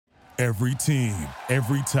Every team,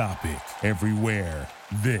 every topic, everywhere.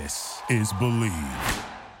 This is Believe.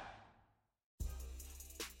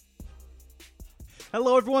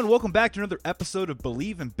 Hello, everyone. Welcome back to another episode of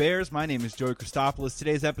Believe in Bears. My name is Joey Christopoulos.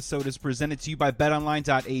 Today's episode is presented to you by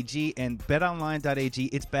BetOnline.ag, and BetOnline.ag,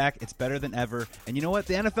 it's back. It's better than ever. And you know what?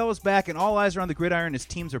 The NFL is back, and all eyes are on the gridiron as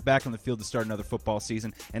teams are back on the field to start another football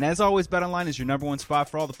season. And as always, BetOnline is your number one spot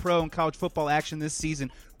for all the pro and college football action this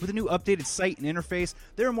season. With a new updated site and interface,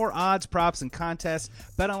 there are more odds, props, and contests.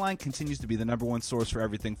 BetOnline continues to be the number one source for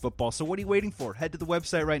everything football. So what are you waiting for? Head to the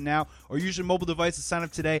website right now or use your mobile device to sign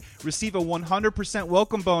up today. Receive a 100%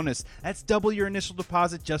 welcome bonus. That's double your initial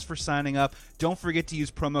deposit just for signing up. Don't forget to use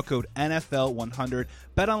promo code NFL100.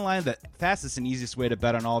 BetOnline, the fastest and easiest way to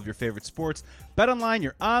bet on all of your favorite sports. BetOnline,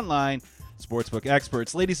 your online sportsbook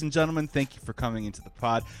experts. Ladies and gentlemen, thank you for coming into the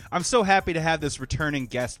pod. I'm so happy to have this returning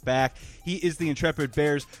guest back. He is the intrepid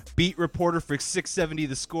Bears beat reporter for 670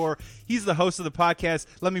 The Score. He's the host of the podcast.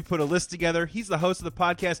 Let me put a list together. He's the host of the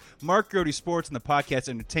podcast, Mark Grote Sports, and the Podcast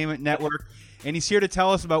Entertainment Network. And he's here to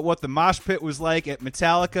tell us about what the mosh pit was like at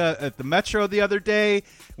Metallica at the Metro the other day,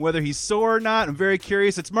 whether he's sore or not. I'm very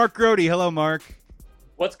curious. It's Mark Grote. Hello, Mark.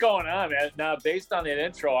 What's going on, man? Now, based on that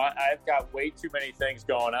intro, I've got way too many things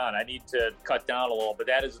going on. I need to cut down a little, but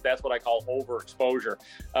that's what I call overexposure.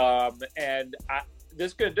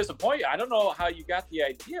 This could disappoint you. I don't know how you got the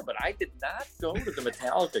idea, but I did not go to the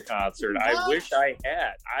Metallica concert. What? I wish I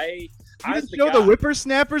had. You didn't show the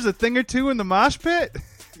whippersnappers a thing or two in the mosh pit?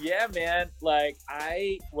 Yeah, man. Like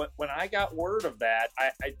when I got word of that,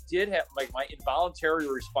 I did have my involuntary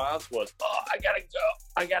response was, "Oh, I gotta go.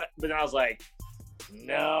 But then I was like,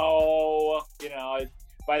 no,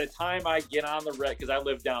 by the time I get on the red, because I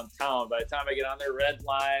live downtown, by the time I get on the red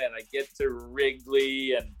line and I get to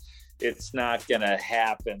Wrigley, and it's not going to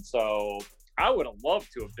happen. So I would have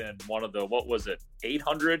loved to have been one of the,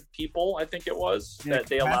 800 people, I think it was, that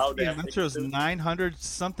they allowed. Yeah, I'm sure it was 900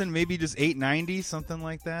 something, maybe just 890, something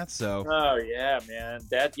like that. So. Oh, yeah, man.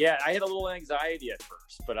 I had a little anxiety at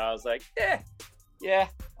first, but I was like, yeah,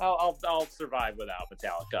 I'll survive without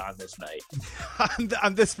Metallica on this night.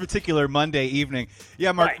 on this particular Monday evening.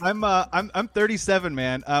 Yeah, Mark, right. I'm 37,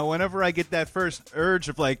 man. Whenever I get that first urge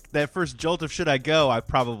of that first jolt of should I go, I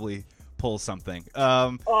probably pull something.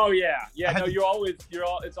 Oh yeah.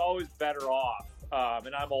 It's always better off.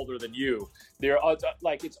 And I'm older than you.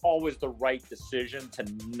 It's always the right decision to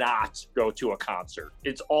not go to a concert.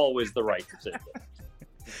 It's always the right decision.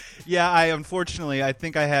 Yeah, I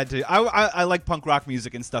think I had to. I like punk rock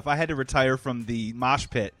music and stuff. I had to retire from the mosh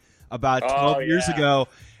pit about 12 years ago,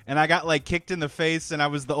 and I got kicked in the face, and I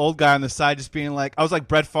was the old guy on the side just being I was like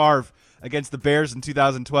Brett Favre against the Bears in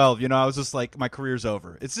 2012. I was just like, my career's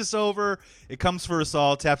over. It's just over. It comes for us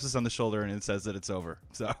all, taps us on the shoulder, and it says that it's over.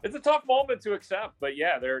 So it's a tough moment to accept, but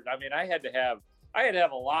yeah, I had to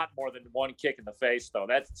have a lot more than one kick in the face, though.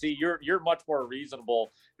 You're much more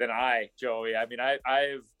reasonable than I, Joey. I mean,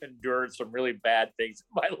 I've endured some really bad things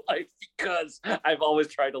in my life because I've always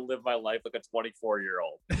tried to live my life like a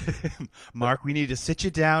 24-year-old. Mark, we need to sit you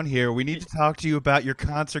down here. We need to talk to you about your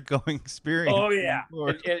concert-going experience. Oh, yeah.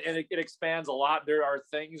 And it expands a lot. There are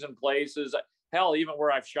things and places, hell, even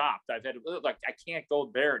where I've shopped, I've had I can't go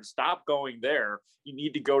there and stop going there. You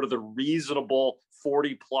need to go to the reasonable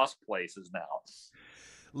 40-plus places now.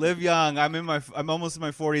 Live young. I'm almost in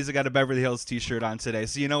my 40s. I got a Beverly Hills t-shirt on today.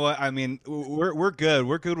 So you know what? I mean, we're good.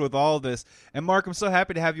 We're good with all this. And Mark, I'm so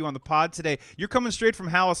happy to have you on the pod today. You're coming straight from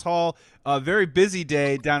Halas Hall. A very busy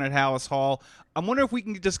day down at Halas Hall. I'm wondering if we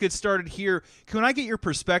can just get started here. Can I get your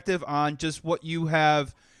perspective on just what you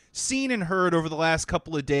have seen and heard over the last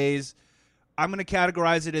couple of days? I'm going to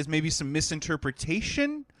categorize it as maybe some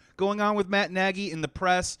misinterpretation going on with Matt Nagy in the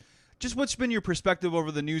press. Just what's been your perspective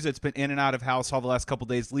over the news that's been in and out of Halas Hall the last couple of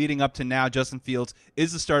days leading up to now Justin Fields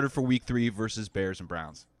is the starter for Week 3 versus Bears and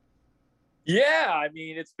Browns? Yeah, I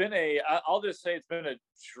mean, I'll just say it's been a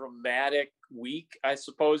dramatic week, I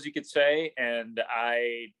suppose you could say. And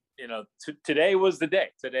today was the day,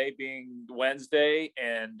 today being Wednesday.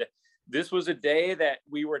 And this was a day that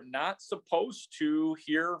we were not supposed to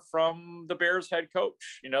hear from the Bears head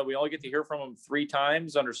coach. We only get to hear from him 3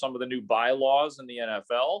 times under some of the new bylaws in the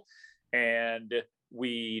NFL. And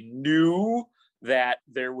we knew that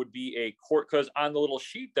there would be a court, because on the little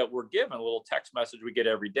sheet that we're given, a little text message we get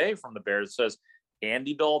every day from the Bears, says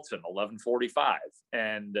Andy Dalton, 11:45.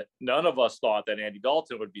 And none of us thought that Andy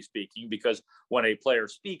Dalton would be speaking, because when a player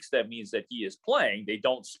speaks, that means that he is playing. They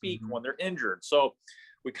don't speak when they're injured. So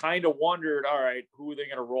we kind of wondered, all right, who are they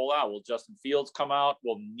going to roll out? Will Justin Fields come out?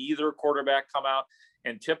 Will neither quarterback come out?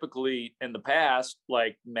 And typically in the past,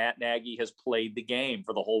 like Matt Nagy has played the game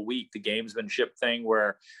for the whole week, the gamesmanship thing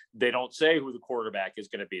where they don't say who the quarterback is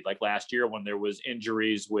going to be. Like last year when there was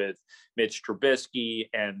injuries with Mitch Trubisky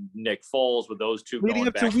and Nick Foles, with those two leading going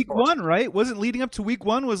up back to week and forth. one, right? Wasn't leading up to week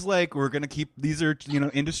one was like, we're going to keep, these are,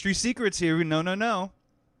 industry secrets here. No.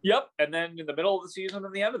 Yep. And then in the middle of the season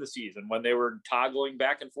and the end of the season when they were toggling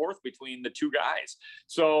back and forth between the two guys.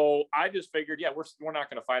 So I just figured, we're not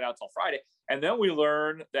going to find out till Friday. And then we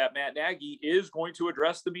learned that Matt Nagy is going to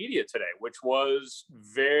address the media today, which was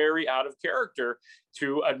very out of character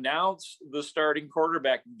to announce the starting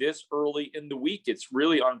quarterback this early in the week. It's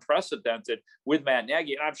really unprecedented with Matt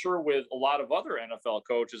Nagy. And I'm sure with a lot of other NFL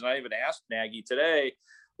coaches, and I even asked Nagy today,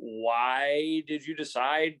 why did you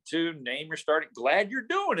decide to name your starting? Glad you're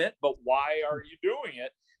doing it, but why are you doing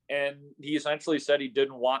it? And he essentially said he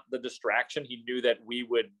didn't want the distraction. He knew that we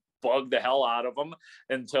would bug the hell out of him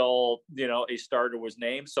until, a starter was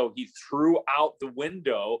named. So he threw out the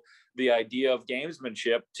window the idea of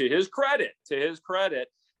gamesmanship to his credit.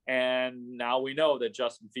 And now we know that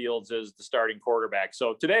Justin Fields is the starting quarterback.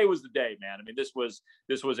 So today was the day, man. I mean, this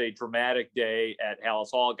was a dramatic day at Halas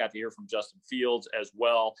Hall. Got to hear from Justin Fields as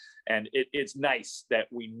well. And it's nice that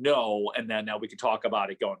we know, and then now we can talk about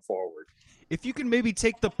it going forward. If you can maybe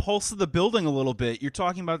take the pulse of the building a little bit, you're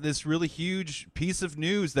talking about this really huge piece of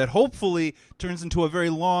news that hopefully turns into a very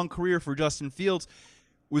long career for Justin Fields.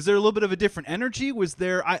 Was there a little bit of a different energy? Was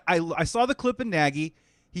there? I saw the clip in Nagy.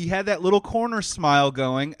 He had that little corner smile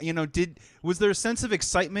going. Was there a sense of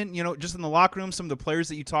excitement, just in the locker room, some of the players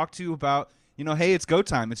that you talked to about, hey, it's go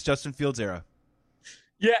time. It's Justin Fields era.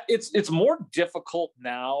 Yeah, it's more difficult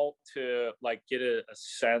now to get a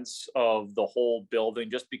sense of the whole building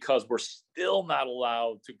just because we're still not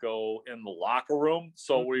allowed to go in the locker room.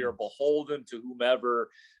 So we are beholden to whomever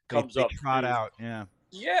comes up. Trot out, yeah.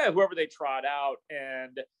 Yeah, whoever they trot out.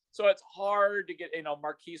 And so it's hard to get,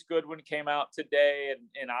 Marquise Goodwin came out today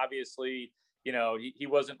and obviously, he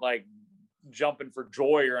wasn't jumping for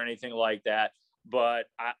joy or anything like that. But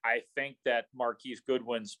I think that Marquise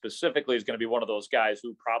Goodwin specifically is going to be one of those guys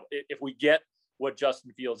who probably, if we get what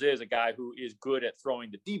Justin Fields is, a guy who is good at throwing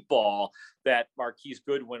the deep ball, that Marquise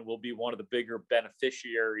Goodwin will be one of the bigger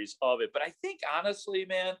beneficiaries of it. But I think honestly,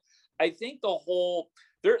 man,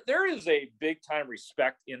 there is a big time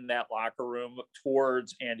respect in that locker room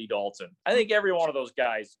towards Andy Dalton. I think every one of those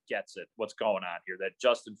guys gets it, what's going on here, that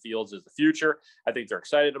Justin Fields is the future. I think they're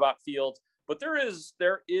excited about Fields, but there is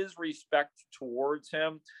respect towards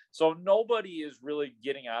him. So nobody is really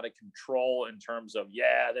getting out of control in terms of,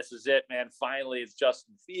 this is it, man. Finally, it's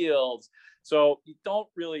Justin Fields. So you don't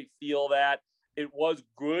really feel that. It was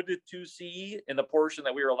good to see in the portion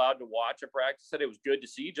that we were allowed to watch at practice that it was good to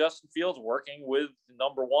see Justin Fields working with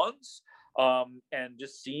number ones and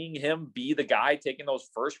just seeing him be the guy taking those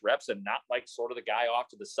first reps and not sort of the guy off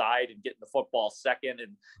to the side and getting the football second.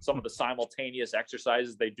 And some of the simultaneous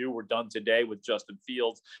exercises they do were done today with Justin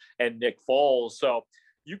Fields and Nick Foles. So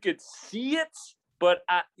you could see it, but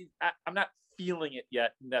I'm not feeling it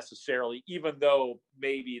yet necessarily, even though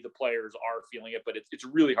maybe the players are feeling it, but it's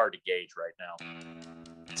really hard to gauge right now.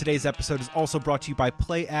 Today's episode is also brought to you by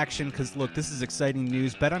Play Action because, look, this is exciting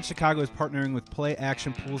news. Bet on Chicago is partnering with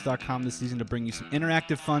PlayActionPools.com this season to bring you some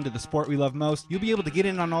interactive fun to the sport we love most. You'll be able to get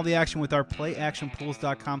in on all the action with our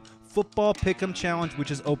PlayActionPools.com Football Pick'em Challenge,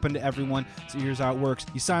 which is open to everyone. So here's how it works.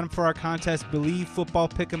 You sign up for our contest, Believe Football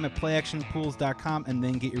Pick'em at PlayActionPools.com, and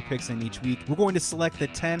then get your picks in each week. We're going to select the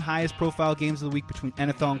 10 highest profile games of the week between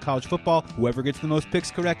NFL and college football. Whoever gets the most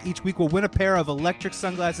picks correct each week will win a pair of electric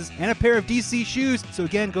sunglasses and a pair of DC shoes. So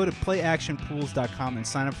again, go to PlayActionPools.com and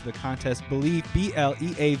sign up for the contest, Believe,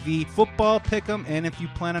 BLEAV, Football Pick'em. And if you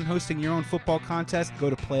plan on hosting your own football contest, go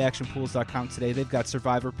to PlayActionPools.com today. They've got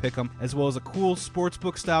Survivor Pick'em, as well as a cool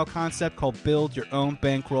sportsbook style concept called Build Your Own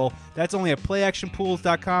Bankroll. That's only at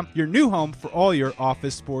PlayActionPools.com, your new home for all your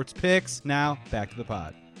office sports picks. Now, back to the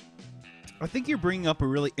pod. I think you're bringing up a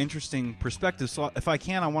really interesting perspective, so if I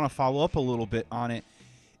can, I want to follow up a little bit on it.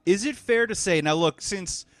 Is it fair to say, now look,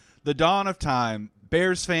 since the dawn of time,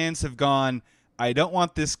 Bears fans have gone, I don't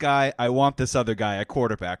want this guy, I want this other guy at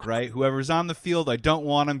quarterback, right? Whoever's on the field, I don't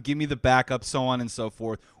want him, give me the backup, so on and so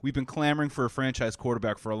forth. We've been clamoring for a franchise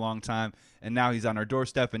quarterback for a long time, and now he's on our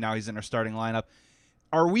doorstep, and now he's in our starting lineup.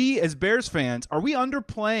 Are we, as Bears fans, are we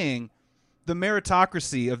underplaying the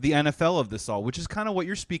meritocracy of the NFL of this all, which is kind of what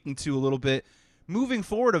you're speaking to a little bit moving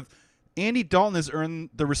forward? Of Andy Dalton has earned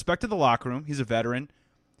the respect of the locker room. He's a veteran.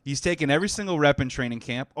 He's taken every single rep in training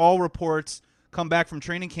camp. All reports come back from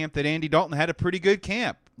training camp that Andy Dalton had a pretty good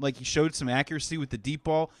camp. like he showed some accuracy with the deep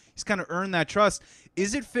ball. He's kind of earned that trust.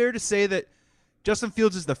 Is it fair to say that Justin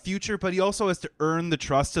Fields is the future, but he also has to earn the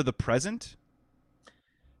trust of the present?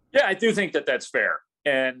 Yeah, I do think that that's fair.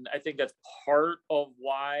 And I think that's part of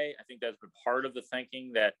why I think that's been part of the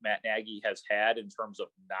thinking that Matt Nagy has had in terms of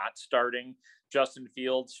not starting Justin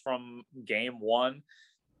Fields from game one.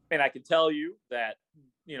 And I can tell you that,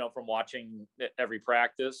 from watching every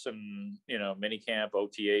practice and, mini camp,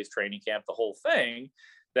 OTAs, training camp, the whole thing,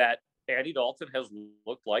 that Andy Dalton has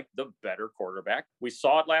looked like the better quarterback. We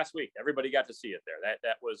saw it last week. Everybody got to see it there.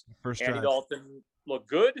 That was First Andy drive. Dalton looked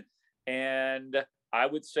good. And I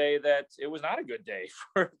would say that it was not a good day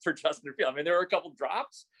for Justin Fields. I mean, there were a couple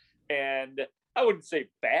drops, and I wouldn't say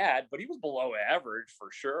bad, but he was below average for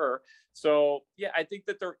sure. So yeah, I think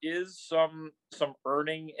that there is some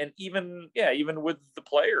earning, and even with the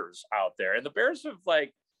players out there, and the Bears have,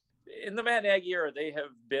 like, in the Matt Nagy era, they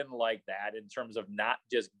have been like that in terms of not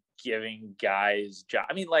just giving guys jobs.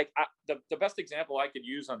 I mean, like, the best example I could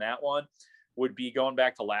use on that one would be going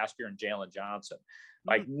back to last year and Jalen Johnson.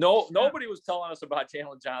 Like, nobody was telling us about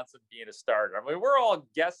Jalen Johnson being a starter. I mean, we're all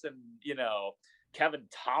guessing, Kevin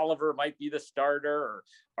Tolliver might be the starter, or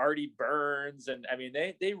Artie Burns. And I mean,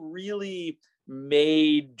 they really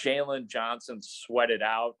made Jalen Johnson sweat it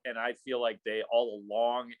out. And I feel like they all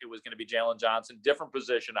along, it was going to be Jalen Johnson, different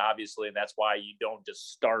position, obviously. And that's why you don't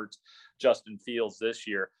just start Justin Fields this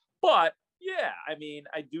year. But yeah, I mean,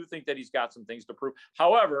 I do think that he's got some things to prove.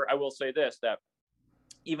 However, I will say this, that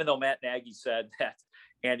even though Matt Nagy said that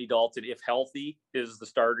Andy Dalton, if healthy, is the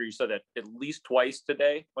starter, he said that at least twice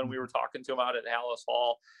today when we were talking to him out at Hallis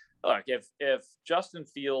Hall. Look, if Justin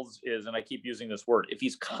Fields is, and I keep using this word, if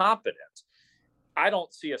he's competent, I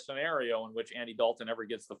don't see a scenario in which Andy Dalton ever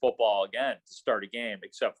gets the football again to start a game,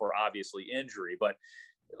 except for obviously injury. But,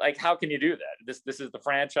 like, how can you do that? This is the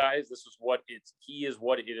franchise. This is what he is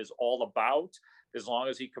what it is all about. As long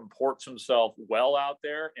as he comports himself well out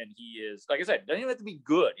there, and he is, like I said, doesn't even have to be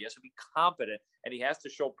good. He has to be competent, and he has to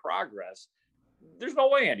show progress. There's no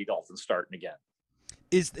way Andy Dalton's starting again.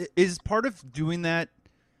 Is part of doing that?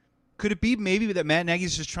 Could it be maybe that Matt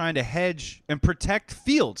Nagy's just trying to hedge and protect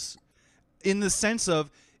Fields, in the sense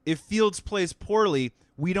of, if Fields plays poorly,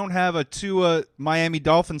 we don't have a Tua Miami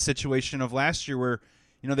Dolphins situation of last year where,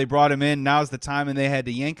 they brought him in, now's the time, and they had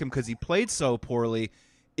to yank him because he played so poorly.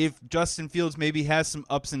 If Justin Fields maybe has some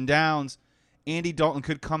ups and downs, Andy Dalton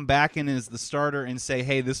could come back in as the starter and say,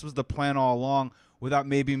 hey, this was the plan all along, without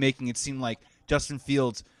maybe making it seem like Justin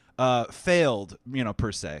Fields failed,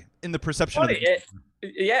 per se, in the perception funny, of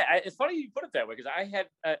it's funny you put it that way, because I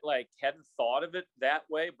hadn't thought of it that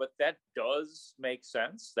way, but that does make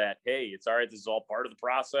sense. That, hey, it's all right, this is all part of the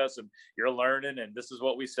process, and you're learning, and this is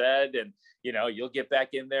what we said, and you'll get back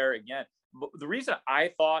in there again. But the reason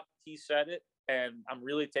I thought he said it, and I'm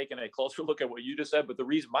really taking a closer look at what you just said, but the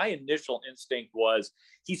reason, my initial instinct was,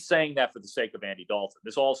 he's saying that for the sake of Andy Dalton.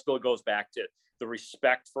 This all still goes back to the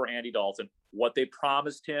respect for Andy Dalton, what they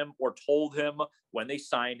promised him or told him when they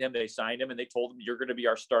signed him. They signed him and they told him, you're going to be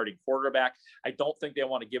our starting quarterback. I don't think they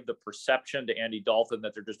want to give the perception to Andy Dalton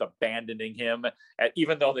that they're just abandoning him,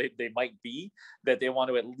 even though they might be, that they want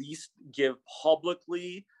to at least give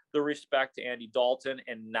publicly the respect to Andy Dalton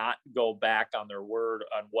and not go back on their word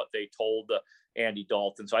on what they told Andy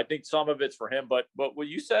Dalton. So I think some of it's for him, but what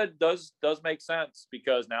you said does make sense,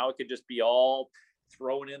 because now it could just be all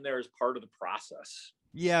thrown in there as part of the process.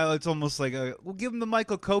 Yeah, it's almost like we'll give him the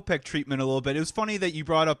Michael Kopech treatment a little bit. It was funny that you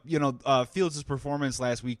brought up, Fields' performance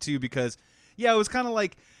last week too, because it was kind of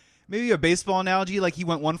like maybe a baseball analogy, like he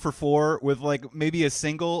went 1 for 4 with like maybe a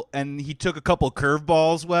single, and he took a couple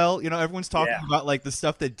curveballs. Well, everyone's talking about like the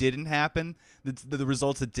stuff that didn't happen, the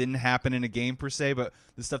results that didn't happen in a game per se, but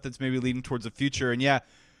the stuff that's maybe leading towards the future. And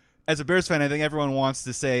as a Bears fan, I think everyone wants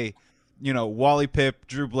to say, Wally Pipp,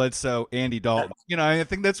 Drew Bledsoe, Andy Dalton. I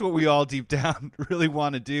think that's what we all deep down really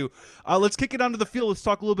want to do. Let's kick it onto the field. Let's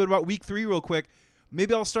talk a little bit about Week 3 real quick.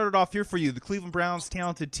 Maybe I'll start it off here for you. The Cleveland Browns,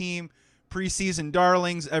 talented team, preseason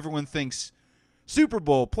darlings. Everyone thinks Super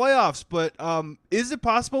Bowl, playoffs, but is it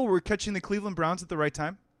possible we're catching the Cleveland Browns at the right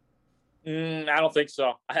time? I don't think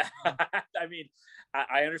so. I mean,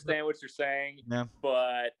 I understand what you're saying,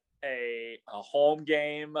 but a home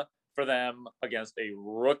game for them against a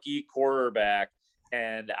rookie quarterback,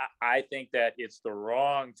 and I think that it's the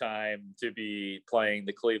wrong time to be playing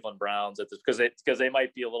the Cleveland Browns at this, because they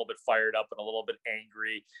might be a little bit fired up and a little bit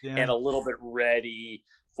angry and a little bit ready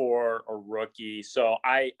for a rookie. So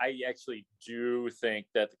I actually do think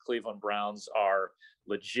that the Cleveland Browns are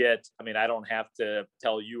legit. I mean, I don't have to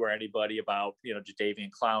tell you or anybody about, Jadeveon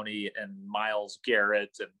Clowney and Myles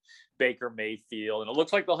Garrett and Baker Mayfield. And it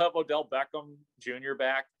looks like they'll have Odell Beckham Jr.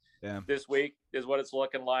 back this week is what it's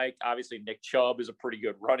looking like. Obviously, Nick Chubb is a pretty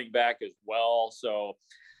good running back as well. So,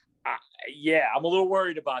 I'm a little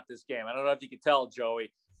worried about this game. I don't know if you can tell,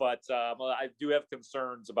 Joey, but I do have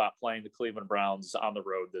concerns about playing the Cleveland Browns on the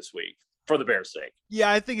road this week for the Bears' sake.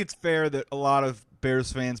 Yeah, I think it's fair that a lot of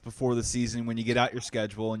Bears fans before the season, when you get out your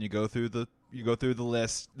schedule and you go through the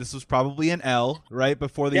list, this was probably an L, right?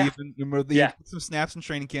 Before they even some snaps in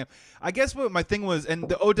training camp. I guess what my thing was, and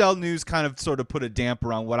the Odell news kind of sort of put a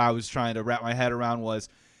damper on what I was trying to wrap my head around was,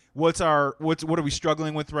 what are we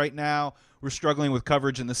struggling with right now? We're struggling with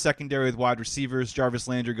coverage in the secondary with wide receivers. Jarvis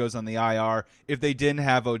Landry goes on the IR. If they didn't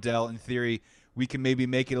have Odell, in theory, we can maybe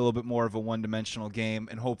make it a little bit more of a one-dimensional game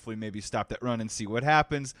and hopefully maybe stop that run and see what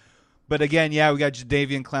happens. But again, we got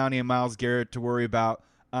Jadeveon Clowney and Myles Garrett to worry about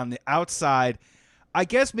on the outside. I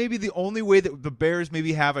guess maybe the only way that the Bears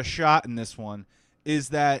maybe have a shot in this one is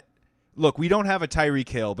that, look, we don't have a Tyreek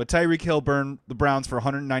Hill, but Tyreek Hill burned the Browns for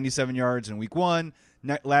 197 yards in week 1.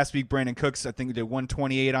 Last week, Brandon Cooks, I think, did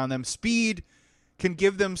 128 on them. Speed can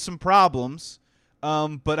give them some problems,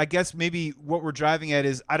 but I guess maybe what we're driving at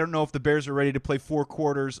is I don't know if the Bears are ready to play 4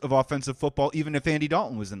 quarters of offensive football, even if Andy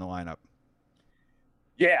Dalton was in the lineup.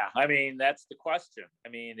 Yeah, I mean, that's the question. I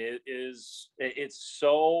mean, it's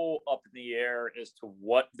so up in the air as to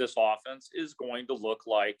what this offense is going to look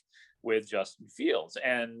like with Justin Fields.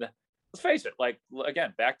 And let's face it, like,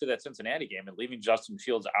 again, back to that Cincinnati game and leaving Justin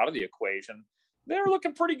Fields out of the equation, they were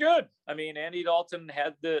looking pretty good. I mean, Andy Dalton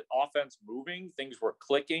had the offense moving. Things were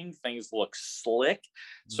clicking. Things looked slick.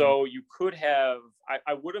 Mm-hmm. So you could have –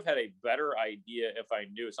 I would have had a better idea if I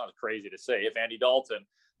knew – it sounds crazy to say – if Andy Dalton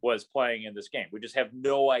was playing in this game. We just have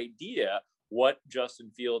no idea what Justin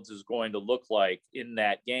Fields is going to look like in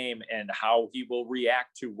that game and how he will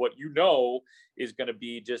react to what is going to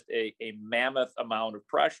be just a mammoth amount of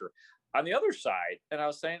pressure. On the other side, and I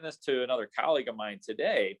was saying this to another colleague of mine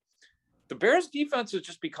today, the Bears defense has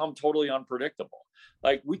just become totally unpredictable.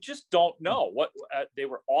 Like, we just don't know what they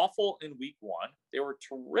were awful in week 1. They were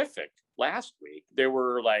terrific last week. They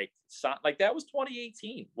were like that was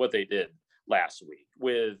 2018, what they did last week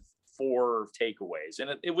with 4 takeaways. And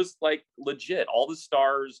it was like legit. All the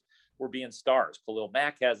stars were being stars. Khalil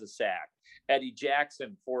Mack has a sack. Eddie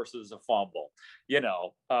Jackson forces a fumble,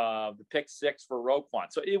 the pick 6 for Roquan.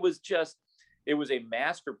 So it was a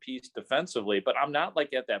masterpiece defensively, but I'm not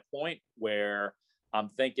like at that point where I'm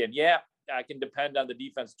thinking, I can depend on the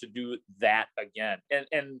defense to do that again.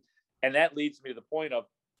 And that leads me to the point of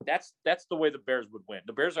that's the way the Bears would win.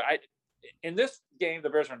 The Bears in this game,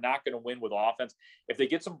 the Bears are not going to win with offense. If they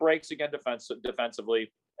get some breaks again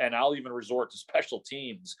defensively, and I'll even resort to special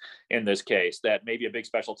teams in this case, that maybe a big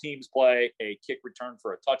special teams play, a kick return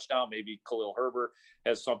for a touchdown, maybe Khalil Herbert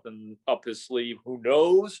has something up his sleeve, who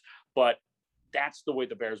knows? But that's the way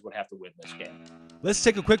the Bears would have to win this game. Let's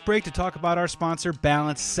take a quick break to talk about our sponsor,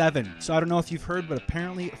 Balance 7. So I don't know if you've heard, but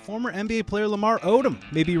apparently former NBA player Lamar Odom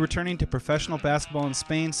may be returning to professional basketball in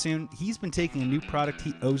Spain soon. He's been taking a new product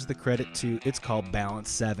he owes the credit to. It's called Balance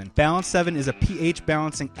 7. Balance 7 is a pH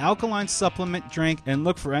balancing alkaline supplement drink, and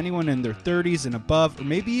look, for anyone in their 30s and above, or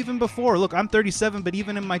maybe even before. Look, I'm 37, but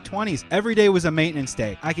even in my 20s, every day was a maintenance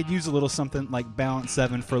day. I could use a little something like Balance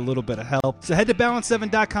 7 for a little bit of help. So head to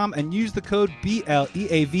balance7.com and use the code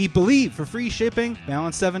BLEAV, BELIEVE, for free shipping.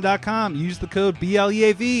 Balance7.com. Use the code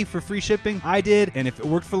BLEAV for free shipping. I did, and if it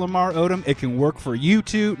worked for Lamar Odom, it can work for you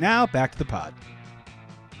too. Now, back to the pod.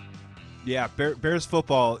 Yeah, Bears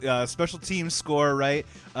football, special teams score, right?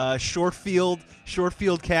 Short field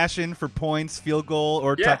cash in for points, field goal,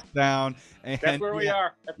 or touchdown. And that's where we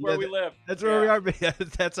are. That's where we live. That's where we are.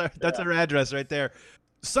 That's our address right there.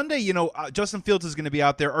 Sunday, Justin Fields is going to be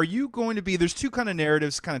out there. Are you going to be – there's 2 kind of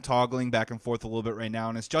narratives kind of toggling back and forth a little bit right now,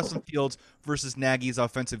 and it's Justin Fields versus Nagy's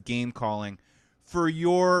offensive game calling. From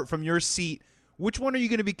your seat, which one are you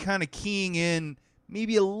going to be kind of keying in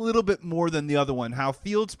maybe a little bit more than the other one, how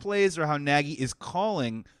Fields plays or how Nagy is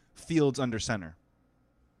calling Fields under center?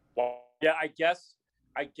 Well, yeah, I guess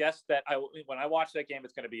that when I watch that game,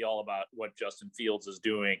 it's going to be all about what Justin Fields is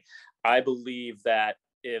doing. I believe that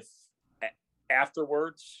if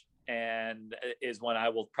afterwards and is when I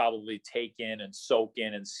will probably take in and soak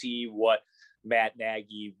in and see what Matt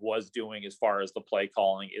Nagy was doing as far as the play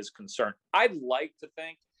calling is concerned. I'd like to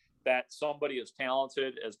think that somebody as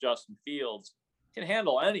talented as Justin Fields can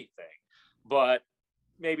handle anything, but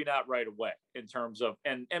maybe not right away in terms of,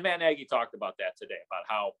 and Matt Nagy talked about that today, about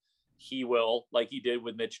how he will, like he did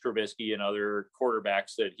with Mitch Trubisky and other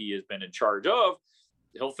quarterbacks that he has been in charge of,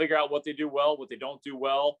 he'll figure out what they do well, what they don't do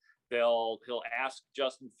well. He'll ask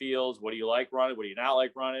Justin Fields, what do you like running? What do you not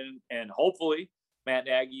like running? And hopefully Matt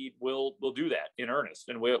Nagy will do that in earnest.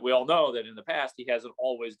 And we all know that in the past, he hasn't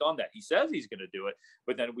always done that. He says he's going to do it,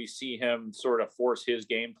 but then we see him sort of force his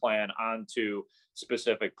game plan onto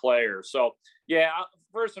specific players. So, yeah,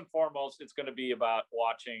 first and foremost, it's going to be about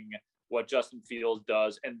watching what Justin Fields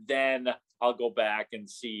does. And then I'll go back and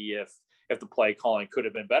see if the play calling could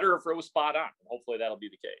have been better, if it was spot on. Hopefully that'll be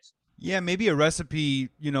the case. Yeah, maybe a recipe,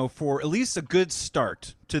 for at least a good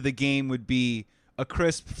start to the game would be a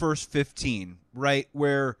crisp first 15, right?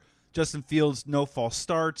 Where Justin Fields, no false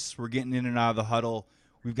starts. We're getting in and out of the huddle.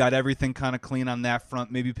 We've got everything kind of clean on that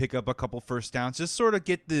front. Maybe pick up a couple first downs. Just sort of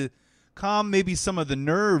get the calm maybe some of the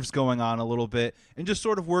nerves going on a little bit and just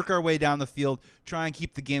sort of work our way down the field, try and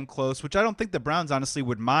keep the game close, which I don't think the Browns honestly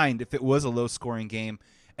would mind if it was a low-scoring game,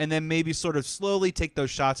 and then maybe sort of slowly take those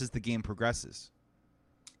shots as the game progresses.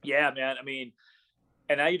 Yeah, man. I mean,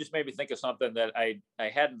 and now you just made me think of something that I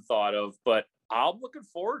hadn't thought of, but I'm looking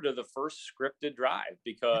forward to the first scripted drive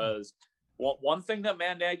because one thing that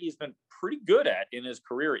Matt Nagy's been pretty good at in his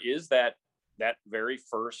career is that very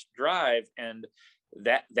first drive. And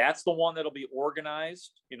that's the one that'll be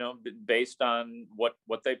organized, based on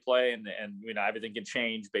what they play. And everything can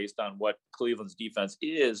change based on what Cleveland's defense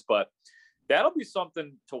is, but that'll be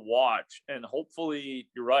something to watch. And hopefully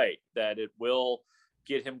you're right that it will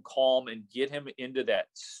get him calm and get him into that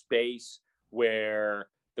space where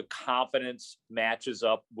the confidence matches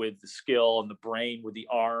up with the skill and the brain with the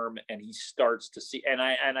arm. And he starts to see, and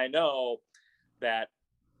I know that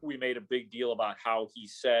we made a big deal about how he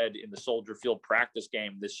said in the Soldier Field practice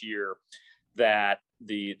game this year that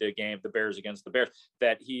the game, the Bears against the Bears,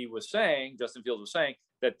 that he was saying, Justin Fields was saying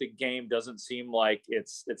that the game doesn't seem like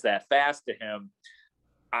it's that fast to him.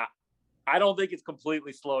 I don't think it's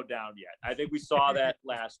completely slowed down yet. I think we saw that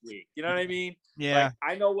last week. You know what I mean? Yeah. Like,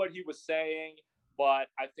 I know what he was saying, but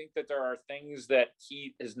I think that there are things that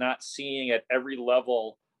he is not seeing at every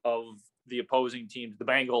level of the opposing team, the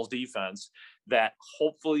Bengals defense, that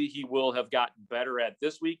hopefully he will have gotten better at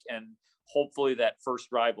this week. And hopefully that first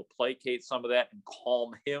drive will placate some of that and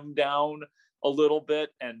calm him down a little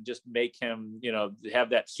bit and just make him,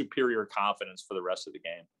 have that superior confidence for the rest of the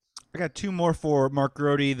game. I got two more for Mark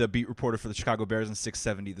Grody, the beat reporter for the Chicago Bears in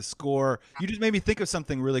 670 The Score. You just made me think of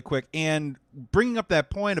something really quick. And bringing up that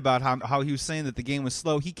point about how he was saying that the game was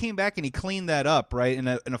slow, he came back and he cleaned that up, right, in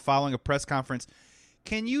a following a press conference.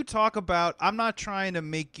 Can you talk about, I'm not trying to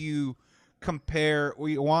make you compare,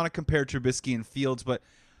 we want to compare Trubisky and Fields, but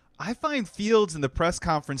I find Fields in the press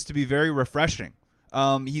conference to be very refreshing.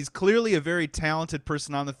 He's clearly a very talented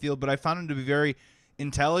person on the field, but I found him to be very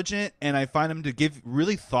intelligent, and I find him to give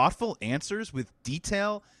really thoughtful answers with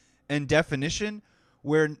detail and definition,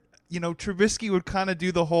 where Trubisky would kind of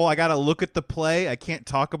do the whole, I got to look at the play, I can't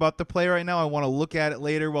talk about the play right now, I want to look at it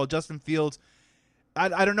later, while Justin Fields,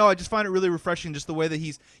 I don't know, I just find it really refreshing, just the way that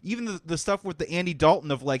he's, even the stuff with the Andy Dalton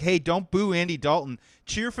of like, hey, don't boo Andy Dalton,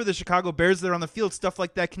 cheer for the Chicago Bears that are on the field, stuff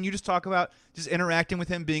like that. Can you just talk about just interacting with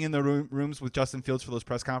him, being in the rooms with Justin Fields for those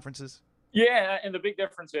press conferences? Yeah, and the big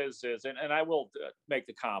difference is, and I will make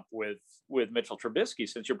the comp with Mitchell Trubisky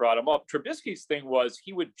since you brought him up. Trubisky's thing was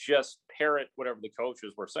he would just parrot whatever the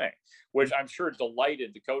coaches were saying, which I'm sure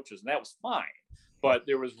delighted the coaches, and that was fine. But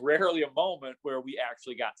there was rarely a moment where we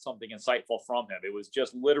actually got something insightful from him. It was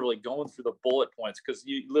just literally going through the bullet points because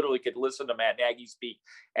you literally could listen to Matt Nagy speak,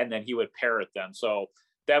 and then he would parrot them. So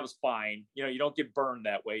that was fine. You don't get burned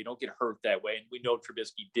that way. You don't get hurt that way. And we know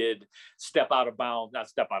Trubisky did not step out of bounds,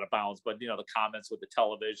 but, the comments with the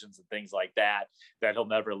televisions and things like that he'll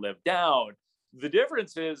never live down. The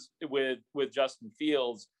difference is with Justin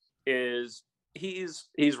Fields is he's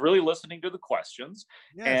really listening to the questions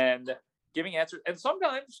and giving answers. And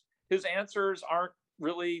sometimes his answers aren't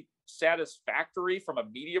really satisfactory from a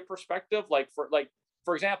media perspective.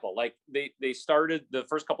 For example, they started the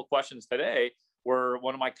first couple questions today where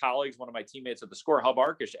one of my colleagues, one of my teammates at The Score, Hub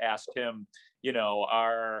Arkush, asked him,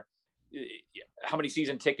 how many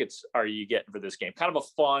season tickets are you getting for this game? Kind of a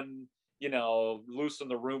fun, loose in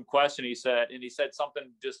the room question. He said something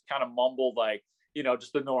just kind of mumbled like,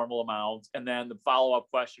 just the normal amount. And then the follow-up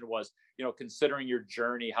question was, considering your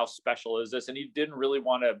journey, how special is this? And he didn't really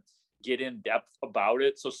want to get in depth about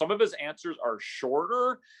it. So some of his answers are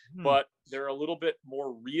shorter, but they're a little bit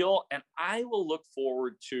more real. And I will look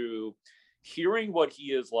forward to hearing what he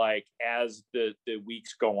is like as the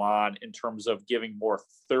weeks go on in terms of giving more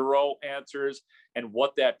thorough answers and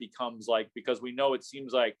what that becomes like, because we know it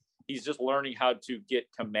seems like he's just learning how to get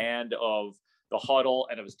command of the huddle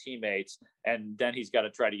and of his teammates. And then he's got to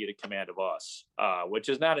try to get a command of us, which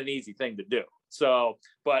is not an easy thing to do. So,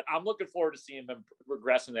 but I'm looking forward to seeing him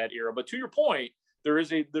regress in that era. But to your point,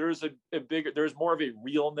 there's more of a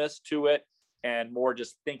realness to it. and more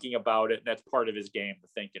just thinking about it. And that's part of his game, the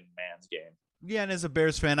thinking man's game. Yeah, and as a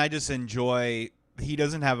Bears fan, I just enjoy he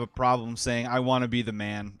doesn't have a problem saying, I want to be the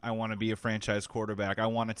man. I want to be a franchise quarterback. I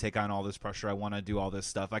want to take on all this pressure. I want to do all this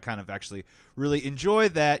stuff. I kind of actually really enjoy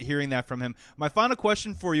that, hearing that from him. My final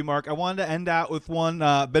question for you, Mark, I wanted to end out with one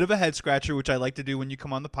bit of a head scratcher, which I like to do when you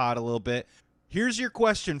come on the pod a little bit. Here's your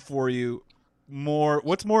question for you.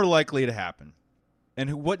 What's more likely to happen?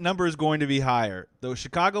 And what number is going to be higher? The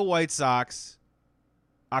Chicago White Sox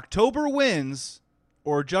October wins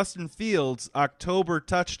or Justin Fields October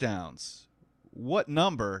touchdowns? What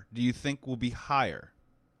number do you think will be higher?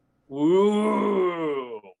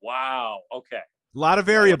 Ooh, wow. Okay. A lot of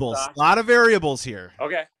variables. Here.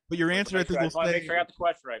 Okay. But your answer, I think, will stay. Make sure I got the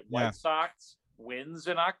question right. White Sox wins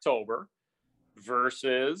in October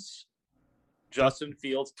versus Justin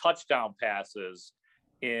Fields touchdown passes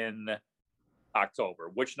in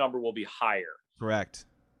October. Which number will be higher? Correct.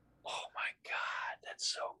 Oh my God, that's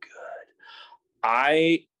so good.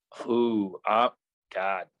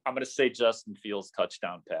 God, I'm going to say Justin Fields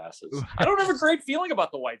touchdown passes. I don't have a great feeling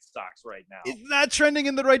about the White Sox right now. It's not trending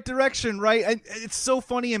in the right direction, right? And it's so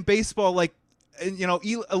funny in baseball, like, you know,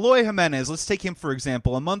 Eloy Jimenez, let's take him for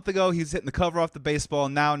example. A month ago, he was hitting the cover off the baseball,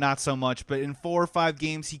 and now not so much. But in 4 or 5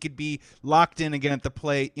 games, he could be locked in again at the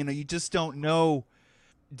plate. You know, you just don't know.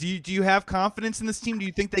 Do you have confidence in this team? Do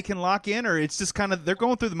you think they can lock in, or it's just kind of they're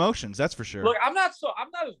going through the motions? That's for sure. Look, I'm not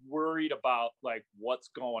as worried about like what's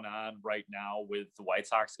going on right now with the White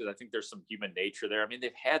Sox, because I think there's some human nature there. I mean,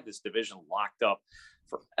 they've had this division locked up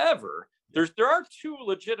forever. There are 2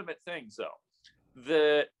 legitimate things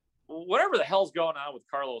though. Whatever the hell's going on with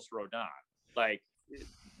Carlos Rodon, like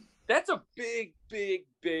that's a big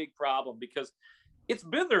problem, because it's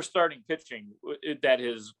been their starting pitching that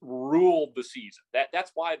has ruled the season.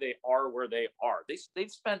 That's why they are where they are. They've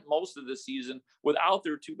spent most of the season without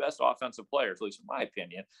their 2 best offensive players, at least in my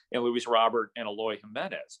opinion, and Luis Robert and Eloy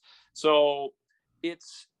Jimenez. So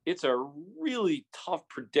it's a really tough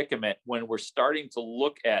predicament when we're starting to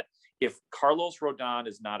look at, if Carlos Rodon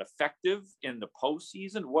is not effective in the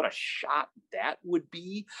postseason, what a shot that would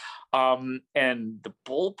be. And the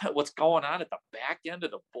bullpen, what's going on at the back end of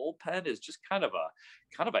the bullpen is just kind of a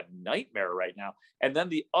nightmare right now. And then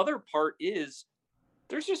the other part is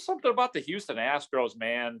there's just something about the Houston Astros,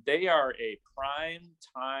 man. They are a prime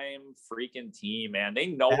time freaking team, man. They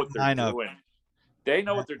know what they're doing. They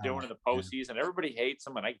know what they're doing in the postseason. Everybody hates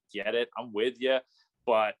them, and I get it. I'm with you.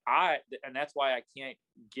 But that's why I can't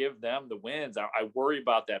give them the wins. I worry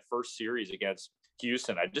about that first series against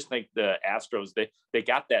Houston. I just think the Astros, they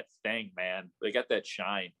got that thing, man. They got that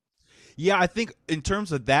shine. Yeah, I think in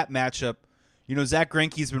terms of that matchup, you know, Zach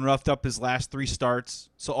Greinke's been roughed up his last 3 starts.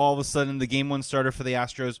 So all of a sudden, the game 1 starter for the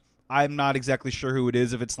Astros, I'm not exactly sure who it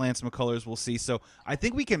is. If it's Lance McCullers, we'll see. So I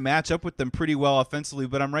think we can match up with them pretty well offensively,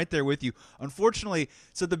 but I'm right there with you. Unfortunately,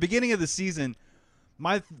 so at the beginning of the season,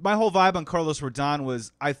 My whole vibe on Carlos Rodon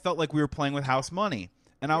was I felt like we were playing with house money.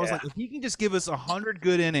 And I was like, if he can just give us 100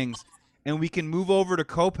 good innings and we can move over to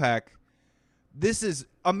Kopech, this is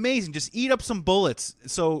amazing. Just eat up some bullets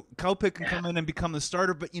so Kopech can come in and become the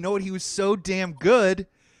starter. But you know what? He was so damn good.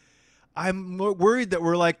 I'm worried that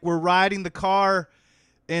we're riding the car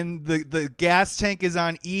and the gas tank is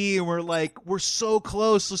on E, and we're so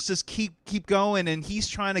close. Let's just keep going. And he's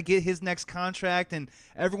trying to get his next contract, and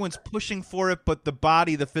everyone's pushing for it, but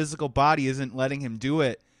the physical body isn't letting him do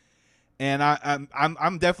it. And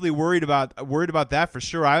I'm definitely worried about that for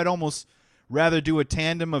sure. I would almost rather do a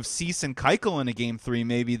tandem of Cease and Keuchel in a game 3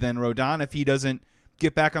 maybe than Rodon if he doesn't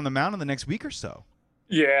get back on the mound in the next week or so.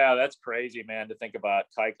 Yeah, that's crazy, man, to think about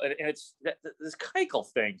Keuchel. And it's this Keuchel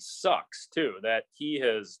thing sucks too, that he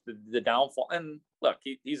has the downfall. And look,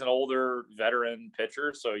 he's an older veteran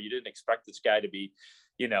pitcher, so you didn't expect this guy to be,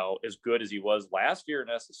 you know, as good as he was last year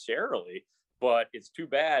necessarily. But it's too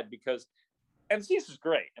bad because, and Cease is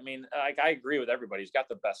great. I mean, I agree with everybody. He's got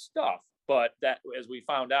the best stuff. But that, as we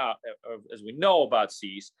found out, as we know about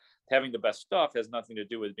Cease, having the best stuff has nothing to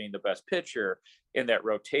do with being the best pitcher in that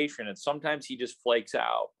rotation. And sometimes he just flakes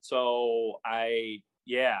out. So I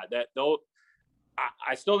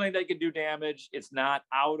still think they could do damage. It's not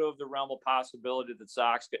out of the realm of possibility that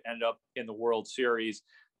Sox could end up in the World Series,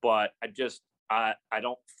 but I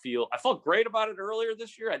felt great about it earlier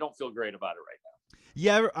this year. I don't feel great about it right now.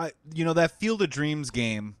 Yeah. That Field of Dreams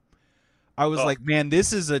game, I was like, man,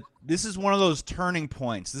 this is one of those turning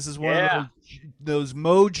points. This is one of those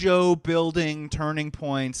mojo building turning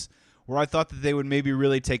points where I thought that they would maybe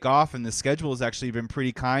really take off, and the schedule has actually been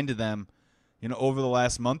pretty kind to them, you know, over the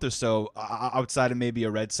last month or so, outside of maybe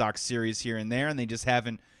a Red Sox series here and there, and they just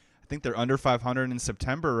haven't. I think they're under 500 in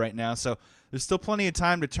September right now, so there's still plenty of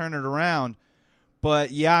time to turn it around.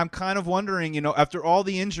 But yeah, I'm kind of wondering, after all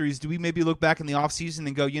the injuries, do we maybe look back in the offseason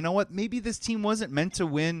and go, you know what, maybe this team wasn't meant to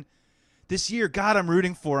win this year. God, I'm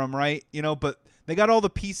rooting for them, right? But they got all the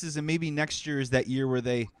pieces, and maybe next year is that year where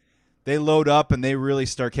they load up and they really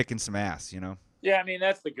start kicking some ass, Yeah, I mean,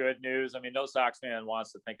 that's the good news. I mean, no Sox fan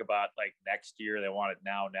wants to think about like next year. They want it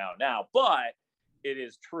now. But it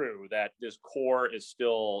is true that this core is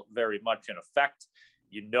still very much in effect.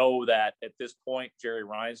 You know that at this point, Jerry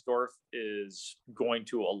Reinsdorf is going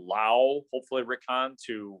to allow, hopefully, Rick Hahn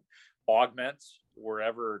to augment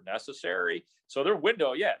wherever necessary. So their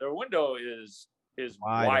window is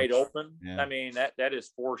wide open. Yeah. I mean, that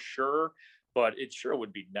is for sure. But it sure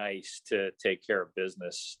would be nice to take care of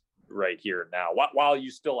business right here now, while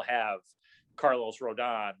you still have Carlos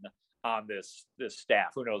Rodon on this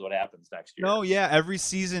staff. Who knows what happens next year? No, yeah, every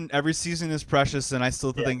season is precious, and I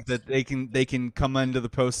still think that they can come into the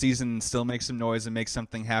postseason and still make some noise and make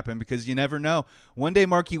something happen, because you never know. One day,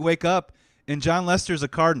 Mark, you wake up and John Lester's a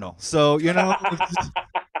Cardinal, so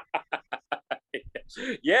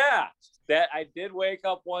Yeah, that I did wake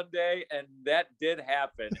up one day, and that did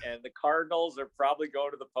happen. And the Cardinals are probably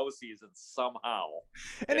going to the postseason somehow.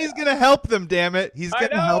 And he's gonna help them. Damn it, he's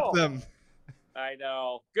gonna help them. I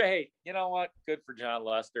know. Hey, you know what? Good for John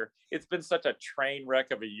Lester. It's been such a train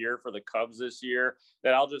wreck of a year for the Cubs this year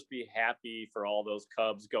that I'll just be happy for all those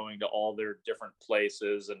Cubs going to all their different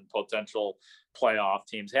places and potential playoff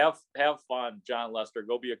teams. Have fun, John Lester.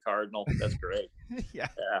 Go be a Cardinal. That's great. yeah.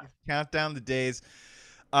 Count down the days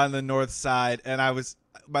on the north side. And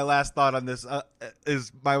my last thought on this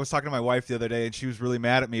is I was talking to my wife the other day, and she was really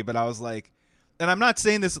mad at me, but I was like, and I'm not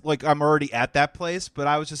saying this like I'm already at that place, but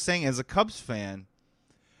I was just saying, as a Cubs fan,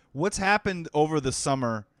 what's happened over the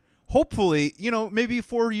summer, hopefully, maybe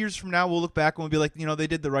 4 years from now, we'll look back and we'll be like, they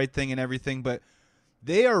did the right thing and everything, but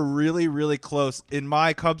they are really, really close in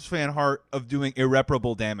my Cubs fan heart of doing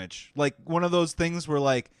irreparable damage. Like one of those things where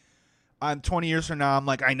like, I'm 20 years from now, I'm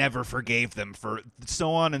like, I never forgave them for so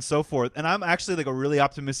on and so forth. And I'm actually like a really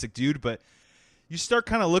optimistic dude, but you start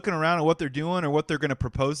kind of looking around at what they're doing or what they're going to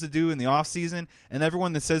propose to do in the offseason, and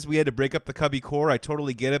everyone that says we had to break up the Cubby core, I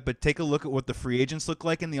totally get it, but take a look at what the free agents look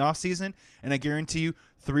like in the offseason, and I guarantee you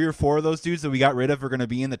 3 or 4 of those dudes that we got rid of are going to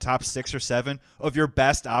be in the top 6 or 7 of your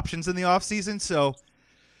best options in the offseason. So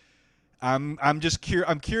I'm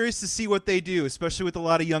curious to see what they do, especially with a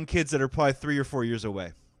lot of young kids that are probably 3 or 4 years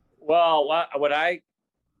away. Well, what I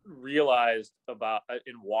realized about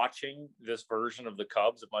in watching this version of the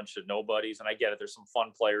Cubs, a bunch of nobodies, and I get it, there's some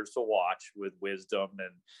fun players to watch with Wisdom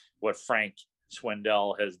and what Frank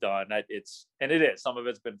Swindell has done. Some of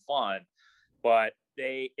it's been fun, but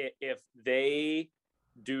if they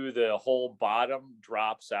do the whole bottom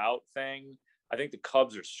drops out thing, I think the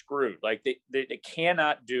Cubs are screwed. Like they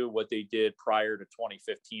cannot do what they did prior to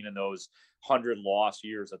 2015 in those 100 loss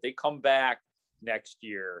years. If they come back next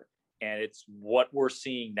year, and it's what we're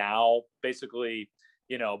seeing now, basically,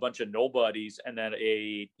 a bunch of nobodies, and then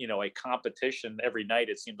a competition every night,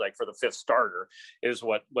 it seems like, for the 5th starter is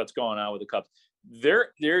what's going on with the Cubs. They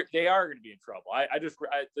are going to be in trouble.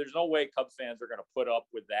 There's no way Cubs fans are going to put up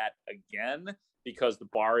with that again, because the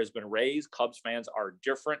bar has been raised. Cubs fans are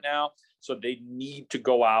different now, so they need to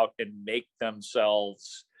go out and make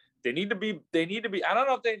themselves. They need to be. I don't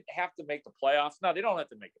know if they have to make the playoffs. No, they don't have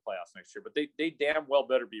to make the playoffs next year, but they damn well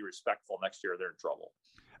better be respectful next year. They're in trouble.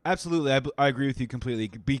 Absolutely. I agree with you completely.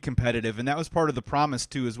 Be competitive. And that was part of the promise,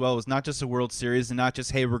 too, as well. It was not just a World Series and not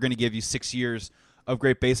just, hey, we're going to give you 6 years of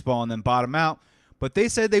great baseball and then bottom out. But they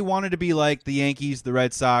said they wanted to be like the Yankees, the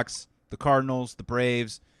Red Sox, the Cardinals, the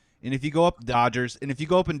Braves. And if you go up Dodgers, and if you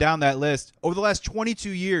go up and down that list, over the last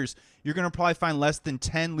 22 years, you're going to probably find less than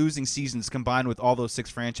 10 losing seasons combined with all those 6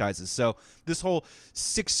 franchises. So this whole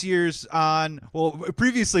 6 years on, well,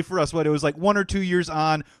 previously for us, it was like 1 or 2 years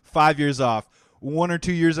on, 5 years off. 1 or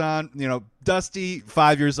 2 years on, Dusty,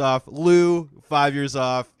 5 years off. Lou, 5 years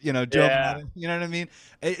off. Joe, yeah. You know what I mean?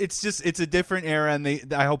 It's a different era,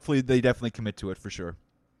 and hopefully they definitely commit to it for sure.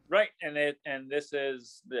 Right, and this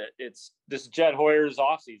is Jed Hoyer's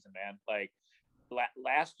offseason, man. Like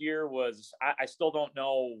last year was, I still don't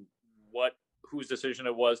know whose decision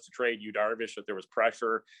it was to trade Yu Darvish, that there was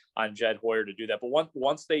pressure on Jed Hoyer to do that. But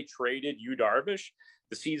once they traded Yu Darvish,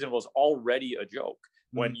 the season was already a joke.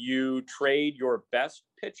 Mm-hmm. When you trade your best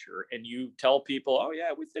pitcher and you tell people, oh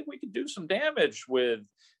yeah, we think we can do some damage with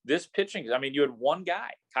this pitching. I mean, you had one guy,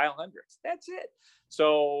 Kyle Hendricks. That's it.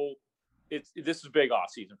 So this is a big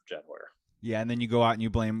off season for Jed Hoyer. Yeah, and then you go out and you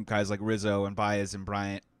blame guys like Rizzo and Baez and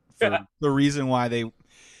Bryant for the reason why they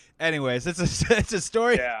Anyways, it's a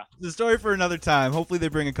story. Yeah. It's a story for another time. Hopefully they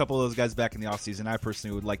bring a couple of those guys back in the offseason. I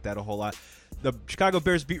personally would like that a whole lot. The Chicago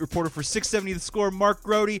Bears beat reporter for 670 The Score, Mark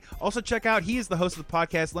Grody. Also check out, he is the host of the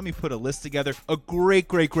podcast. Let me put a list together. A great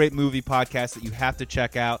movie podcast that you have to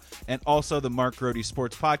check out. And also the Mark Grody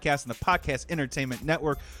Sports Podcast and the Podcast Entertainment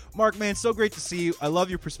Network. Mark, man, so great to see you. I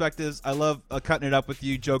love your perspectives. I love cutting it up with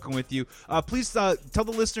you, joking with you. Please tell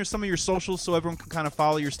the listeners some of your socials so everyone can kind of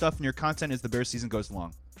follow your stuff and your content as the Bears season goes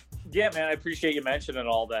along. Yeah, man, I appreciate you mentioning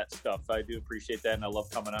all that stuff. I do appreciate that, and I love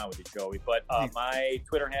coming on with you, Joey. But my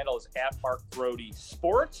Twitter handle is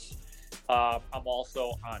 @MarkGrodySports. I'm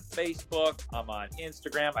also on Facebook. I'm on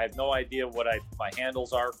Instagram. I have no idea what my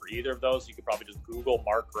handles are for either of those. You could probably just Google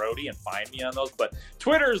Mark Grody and find me on those. But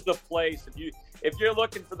Twitter is the place. If you're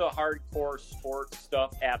looking for the hardcore sports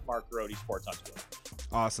stuff, @Mark Grody Sports on Twitter.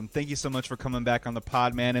 Awesome. Thank you so much for coming back on the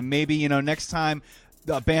pod, man. And maybe, next time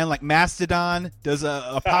a band like Mastodon does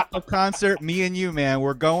a pop-up concert, me and you, man,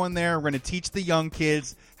 we're going there. We're going to teach the young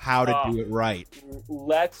kids how to do it right.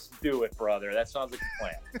 Let's do it, brother. That sounds like a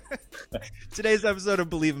plan. Today's episode of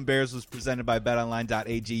Believe in Bears was presented by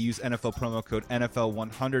BetOnline.ag. Use NFL promo code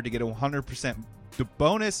NFL100 to get a 100%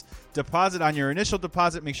 bonus deposit on your initial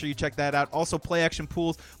deposit. Make sure you check that out. Also, Play Action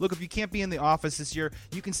Pools. Look, if you can't be in the office this year,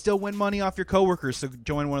 you can still win money off your coworkers. So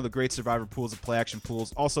join one of the great Survivor pools of Play Action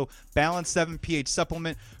Pools. Also, Balance 7 pH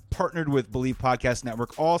Supplement, partnered with Believe Podcast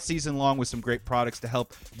Network all season long with some great products to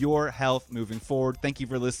help your health moving forward. Thank you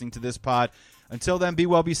for listening to this pod. Until then, be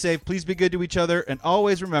well, be safe. Please be good to each other, and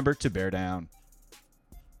always remember to bear down.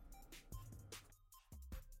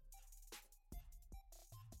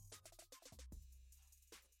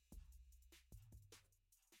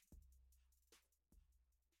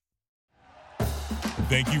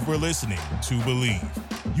 Thank you for listening to Believe.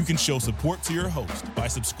 You can show support to your host by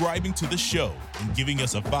subscribing to the show and giving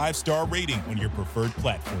us a 5-star rating on your preferred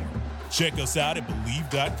platform. Check us out at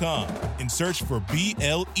Believe.com and search for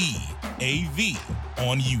BLEAV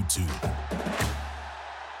on YouTube.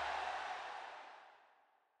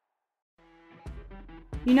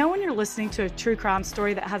 You know when you're listening to a true crime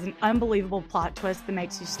story that has an unbelievable plot twist that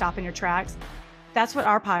makes you stop in your tracks? That's what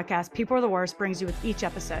our podcast, People Are the Worst, brings you with each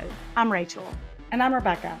episode. I'm Rachel. And I'm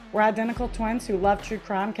Rebecca. We're identical twins who love true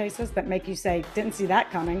crime cases that make you say, didn't see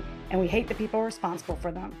that coming, and we hate the people responsible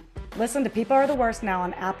for them. Listen to People Are the Worst now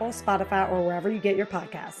on Apple, Spotify, or wherever you get your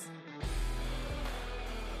podcasts.